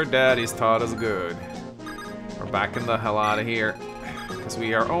 because our daddy's taught us good. We're backing the hell out of here. Because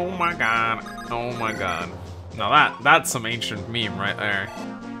we are, oh my god. Now that's some ancient meme right there.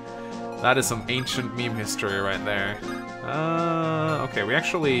 That is some ancient meme history right there. Okay, we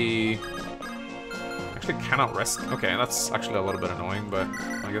actually cannot risk. Okay, that's actually a little bit annoying, but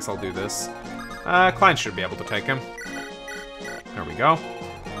I guess I'll do this. Klein should be able to take him. There we go.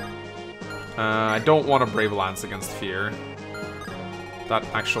 I don't want to Brave Lance against Fear. That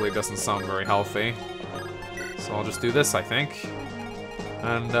actually doesn't sound very healthy. So I'll just do this, I think.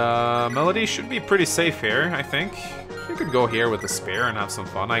 And Melody should be pretty safe here, I think. She could go here with the spear and have some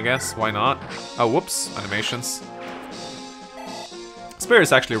fun, I guess. Why not? Oh, whoops. Animations. Spear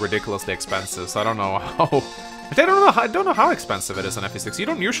is actually ridiculously expensive, so I don't know how... I don't know how expensive it is in FE6. You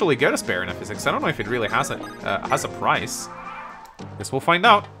don't usually get a spear in FE6. I don't know if it really has a price. Guess we'll find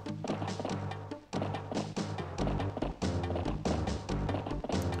out.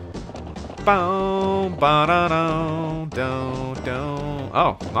 Oh,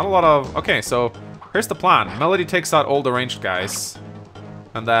 not a lot of... Okay, so here's the plan. Melody takes out all the ranged guys.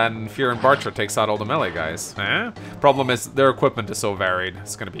 And then Fear and Bartra takes out all the melee guys. Problem is, their equipment is so varied.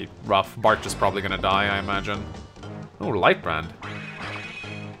 It's gonna be rough. Barch is probably gonna die, I imagine. Oh, Lightbrand.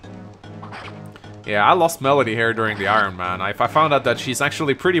 Yeah, I lost Melody here during the Iron Man. I found out that she's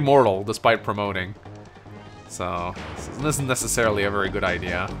actually pretty mortal, despite promoting. So, this isn't necessarily a very good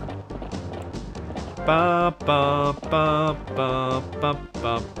idea.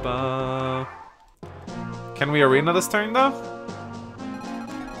 Can we arena this turn, though?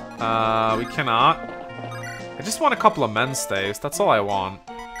 We cannot. I just want a couple of men's staves. That's all I want.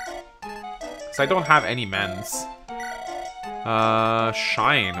 Because I don't have any men's.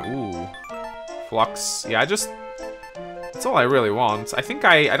 Shine. Ooh. Flux. Yeah, that's all I really want. I think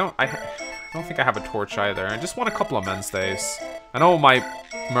I don't think I have a torch either. I just want a couple of men's staves. I know my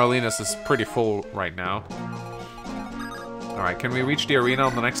Merlinus is pretty full right now. Alright, can we reach the arena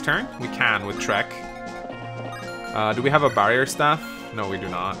on the next turn? We can with Trek. Do we have a barrier staff? No, we do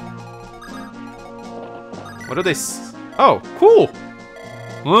not. What are they Oh, cool!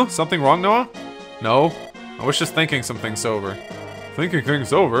 Huh? Something wrong, Noah? No. I was just thinking some things over. Thinking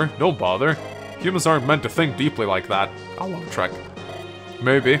things over? Don't bother. Humans aren't meant to think deeply like that. I love Trek.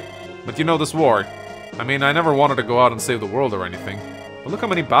 Maybe. But you know this war. I mean, I never wanted to go out and save the world or anything. But look how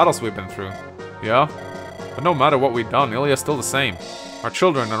many battles we've been through. Yeah? But no matter what we've done, Ilya's still the same. Our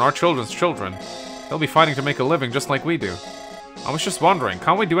children and our children's children. They'll be fighting to make a living just like we do. I was just wondering,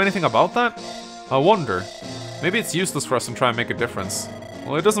 can't we do anything about that? I wonder. Maybe it's useless for us to try and make a difference.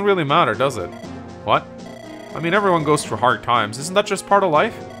 Well, it doesn't really matter, does it? What? I mean, everyone goes through hard times. Isn't that just part of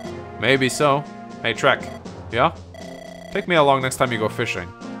life? Maybe so. Hey, Trek. Yeah? Take me along next time you go fishing.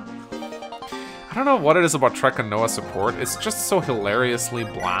 I don't know what it is about Trek and Noah's support. It's just so hilariously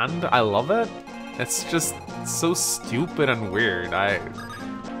bland. I love it. It's just so stupid and weird. I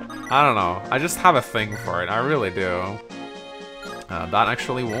don't know. I just have a thing for it. I really do. That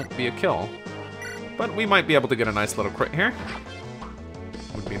actually won't be a kill. But we might be able to get a nice little crit here.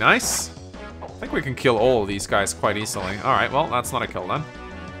 Would be nice. I think we can kill all of these guys quite easily. Alright, well, that's not a kill then.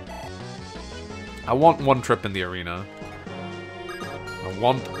 I want one trip in the arena. I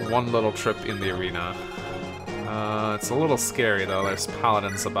want one little trip in the arena. It's a little scary though, there's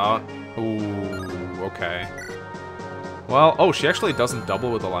paladins about. Ooh, okay. Well, oh, she actually doesn't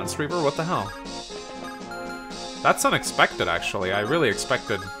double with the Lance Reaver? What the hell? That's unexpected, actually. I really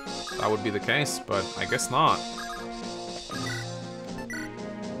expected that would be the case, but I guess not.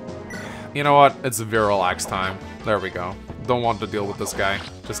 You know what? It's Viral Axe time. There we go. Don't want to deal with this guy.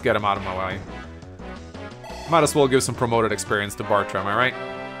 Just get him out of my way. Might as well give some promoted experience to Bartra, am I right?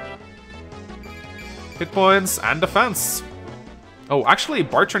 Hit points and defense. Oh, actually,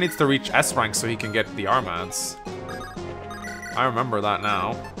 Bartra needs to reach S rank so he can get the Armads. I remember that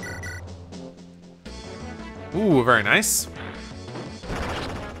now. Ooh, very nice.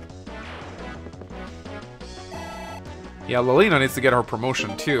 Yeah, Lilina needs to get her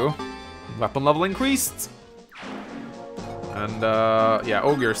promotion too. Weapon level increased. And, yeah,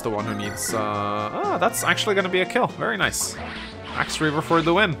 Ogier's the one who needs, that's actually gonna be a kill. Very nice. Axe Reaver for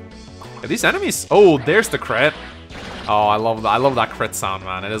the win. Are these enemies? Oh, there's the crit. Oh, I love that crit sound,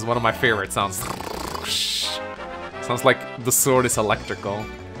 man. It is one of my favorite sounds. Sounds like the sword is electrical.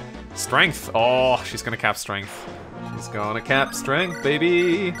 Strength. Oh, she's gonna cap strength. She's gonna cap strength,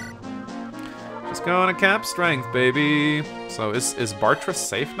 baby. She's gonna cap strength, baby. So is Bartra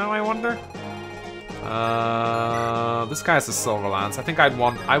safe now, I wonder? This guy has a silver lance. I think I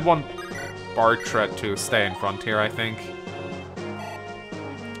want Bartra to stay in front here, I think.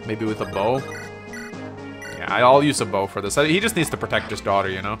 Maybe with a bow. Yeah, I'll use a bow for this. He just needs to protect his daughter,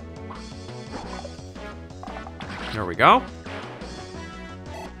 you know? There we go.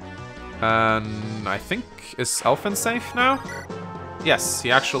 And I think, is Elfin safe now? Yes,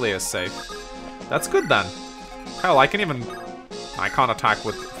 he actually is safe. That's good then. Hell, I can't attack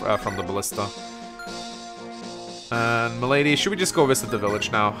with from the ballista. And Melady, should we just go visit the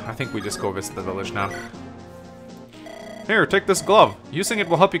village now? I think we just go visit the village now. Here, take this glove. Using it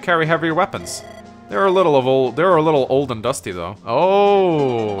will help you carry heavier weapons. They're a little old and dusty though.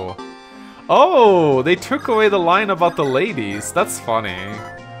 Oh. Oh, they took away the line about the ladies. That's funny.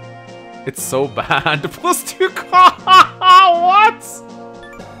 It's so bad. +2 what?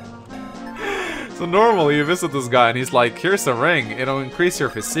 So normally you visit this guy and he's like, here's a ring, it'll increase your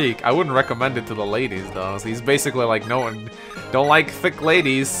physique. I wouldn't recommend it to the ladies though. So he's basically like, no one, don't like thick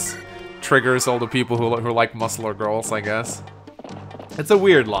ladies. Triggers all the people who like muscular girls, I guess. It's a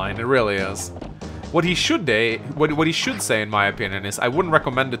weird line, it really is. What he should say, in my opinion, is I wouldn't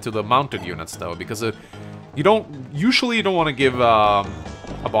recommend it to the mounted units though, because you don't want to give a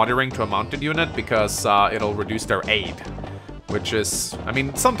body ring to a mounted unit because it'll reduce their aid, which is, I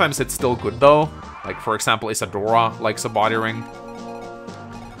mean, sometimes it's still good though. Like for example, Isadora likes a body ring,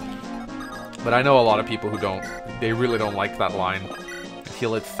 but I know a lot of people who don't. They really don't like that line. I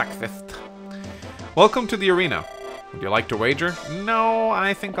feel it effective. Welcome to the arena. Would you like to wager? No,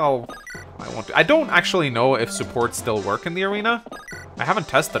 I think I want to. I don't actually know if supports still work in the arena. I haven't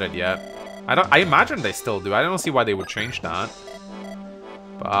tested it yet. I imagine they still do. I don't see why they would change that.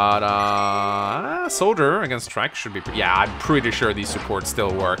 But, Soldier against Trek should be... Yeah, I'm pretty sure these supports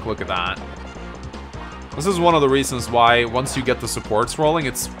still work. Look at that. This is one of the reasons why, once you get the supports rolling,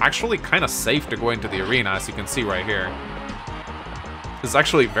 it's actually kind of safe to go into the arena, as you can see right here. It's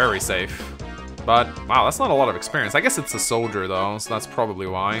actually very safe. But, wow, that's not a lot of experience. I guess it's a Soldier, though, so that's probably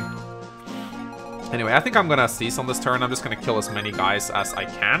why. Anyway, I think I'm gonna cease on this turn. I'm just gonna kill as many guys as I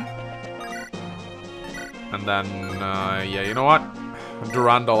can. And then, yeah, you know what?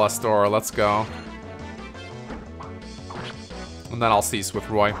 Durandal Astor, let's go. And then I'll cease with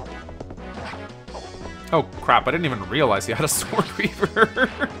Roy. Oh, crap, I didn't even realize he had a Sword Weaver.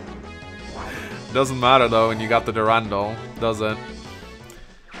 Doesn't matter, though, when you got the Durandal, does it?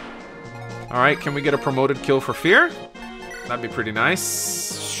 Alright, can we get a promoted kill for Fear? That'd be pretty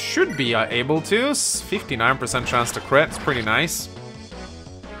nice. Should be able to. 59% chance to crit, it's pretty nice.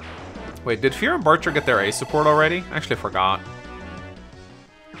 Wait, did Fear and Bartra get their A support already? I actually forgot.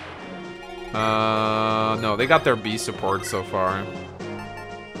 No, they got their B support so far.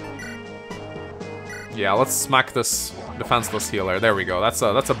 Yeah, let's smack this defenseless healer. There we go. That's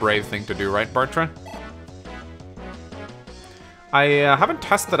a brave thing to do, right, Bartra? I haven't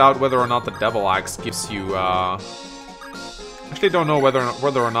tested out whether or not the Devil Axe gives you, actually don't know whether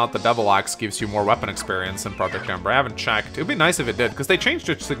or not the Devil Axe gives you more weapon experience in Project Ember. I haven't checked. It'd be nice if it did, because they changed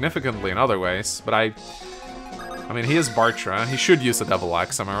it significantly in other ways. But I mean, he is Bartra. He should use the Devil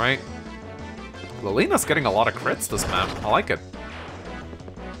Axe, am I right? Lilina's getting a lot of crits this map. I like it.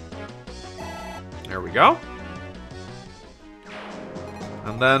 There we go.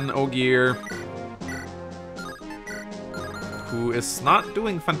 And then Ogier, who is not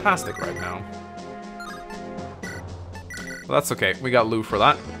doing fantastic right now. Well, that's okay. We got Lou for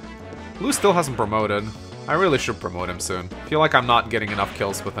that. Lou still hasn't promoted. I really should promote him soon. I feel like I'm not getting enough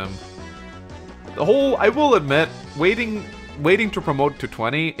kills with him. I will admit, waiting to promote to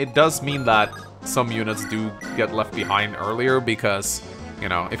 20, it does mean that some units do get left behind earlier because, you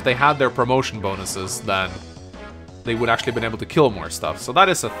know, if they had their promotion bonuses, then they would actually been able to kill more stuff. So that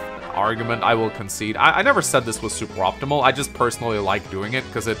is an argument I will concede. I never said this was super optimal. I just personally like doing it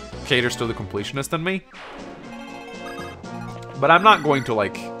because it caters to the completionist in me. But I'm not going to,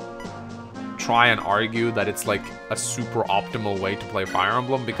 like, try and argue that it's like a super optimal way to play Fire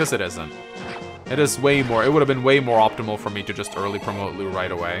Emblem, because it isn't. It is way more, it would have been way more optimal for me to just early promote Lou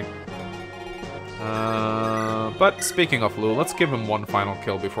right away. But speaking of Lou, let's give him one final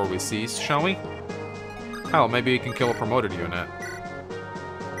kill before we cease, shall we? Hell, maybe he can kill a promoted unit.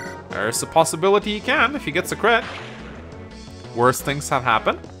 There's a possibility he can if he gets a crit. Worse things have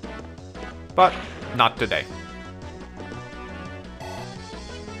happened, but not today.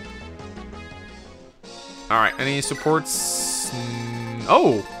 Alright, any supports?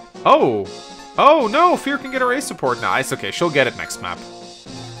 Oh! No! Fear can get her A support now. It's okay, she'll get it next map.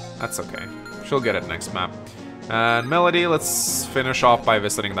 That's okay. She'll get it next map. And Melody, let's finish off by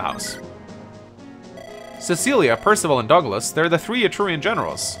visiting the house. Cecilia, Percival, and Douglas, they're the 3 Etrurian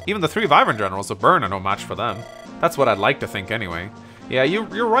generals. Even the 3 Wyvern generals of Bern are no match for them. That's what I'd like to think anyway. Yeah,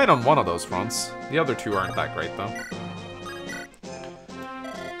 you're right on one of those fronts. The other 2 aren't that great, though.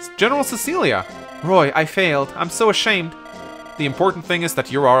 General Cecilia! Roy, I failed. I'm so ashamed. The important thing is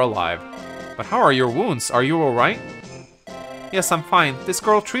that you are alive. But how are your wounds? Are you alright? Yes, I'm fine. This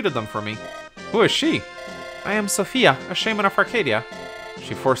girl treated them for me. Who is she? I am Sophia, a shaman of Arcadia.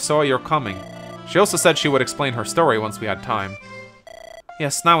 She foresaw your coming. She also said she would explain her story once we had time.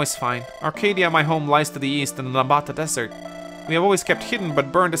 Yes, now is fine. Arcadia, my home, lies to the east in the Nabata Desert. We have always kept hidden,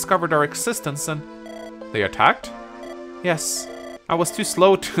 but Bern discovered our existence and... They attacked? Yes. I was too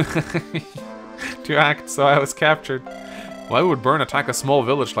slow to... to act, so I was captured. Why would Bern attack a small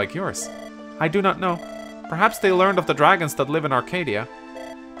village like yours? I do not know. Perhaps they learned of the dragons that live in Arcadia.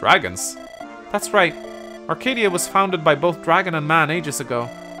 Dragons? That's right. Arcadia was founded by both dragon and man ages ago.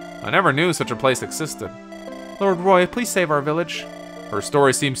 I never knew such a place existed. Lord Roy, please save our village. Her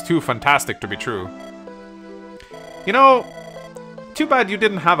story seems too fantastic to be true. You know, too bad you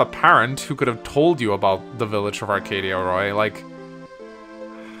didn't have a parent who could have told you about the village of Arcadia, Roy. Like,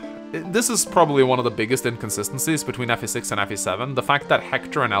 this is probably one of the biggest inconsistencies between FE6 and FE7. The fact that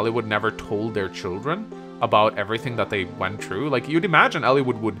Hector and Eliwood never told their children about everything that they went through. Like, you'd imagine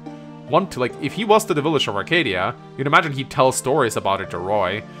Eliwood would want to, like, if he was to the village of Arcadia, you'd imagine he'd tell stories about it to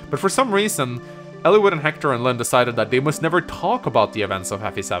Roy. But for some reason, Eliwood and Hector and Lynn decided that they must never talk about the events of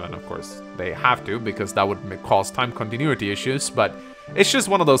FE7. Of course, they have to, because that would cause time continuity issues, but it's just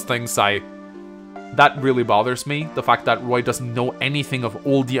one of those things that really bothers me, the fact that Roy doesn't know anything of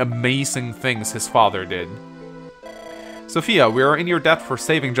all the amazing things his father did. Sophia, we are in your debt for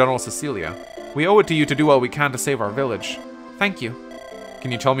saving General Cecilia. We owe it to you to do all we can to save our village. Thank you.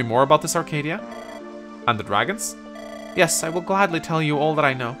 Can you tell me more about this Arcadia? And the dragons? Yes, I will gladly tell you all that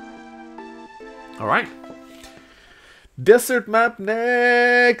I know. Alright. Desert map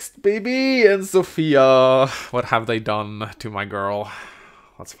next, baby! And Sophia, what have they done to my girl?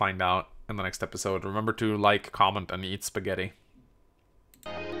 Let's find out in the next episode. Remember to like, comment, and eat spaghetti.